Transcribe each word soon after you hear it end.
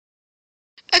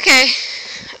Okay,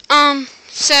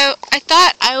 so I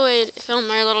thought I would film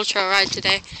my little trail ride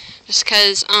today, just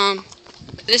because,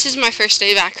 this is my first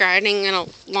day back riding in a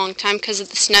long time because of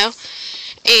the snow,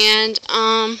 and,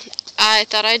 I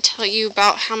thought I'd tell you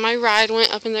about how my ride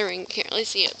went up in the ring. Can't really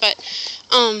see it, but,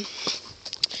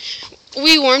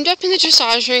 we warmed up in the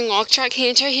dressage ring, walk, trot,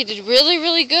 canter. He did really,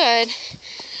 really good.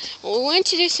 We went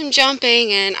to do some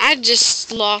jumping, and I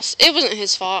just lost. It wasn't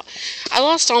his fault. I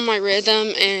lost all my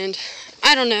rhythm, and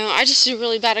I don't know. I just did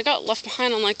really bad. I got left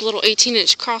behind on like little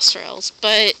 18-inch cross trails,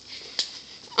 but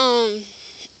towards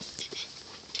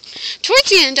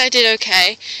the end I did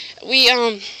okay. We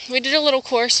did a little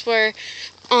course where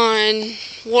on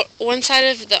one side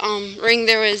of the ring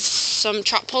there was some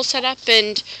trot poles set up,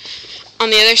 and on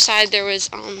the other side there was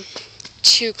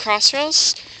 2 cross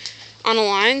rails on a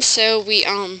line. So we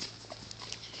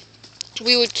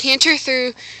would canter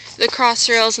through the cross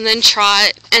rails and then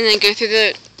trot, and then go through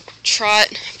the trot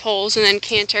poles and then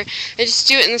canter, and just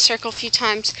do it in the circle a few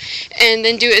times and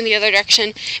then do it in the other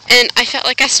direction. And I felt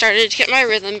like I started to get my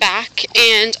rhythm back,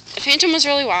 and Phantom was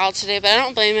really wild today, but I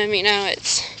don't blame him. You know,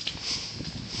 it's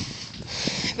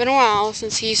been a while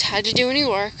since he's had to do any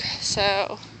work,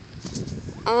 so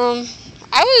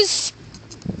I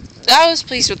was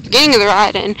pleased with the beginning of the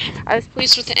ride, and I was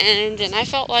pleased with the end, and I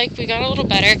felt like we got a little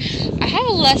better. I have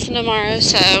a lesson tomorrow,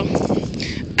 so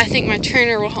I think my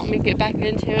trainer will help me get back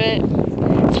into it.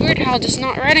 It's weird how just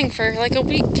not riding for like a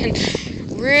week can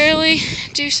really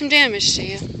do some damage to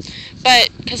you. But,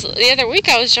 because the other week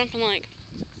I was jumping like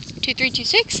 2.3,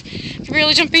 2.6, I could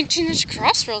barely jump 18-inch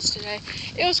cross rails today.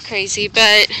 It was crazy,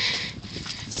 but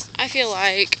I feel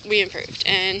like we improved,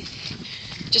 and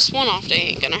just one off day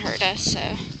ain't gonna hurt us,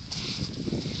 so.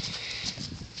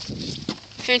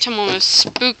 Phantom almost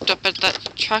spooked up at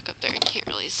that truck up there. I can't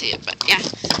really see it, but yeah.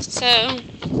 So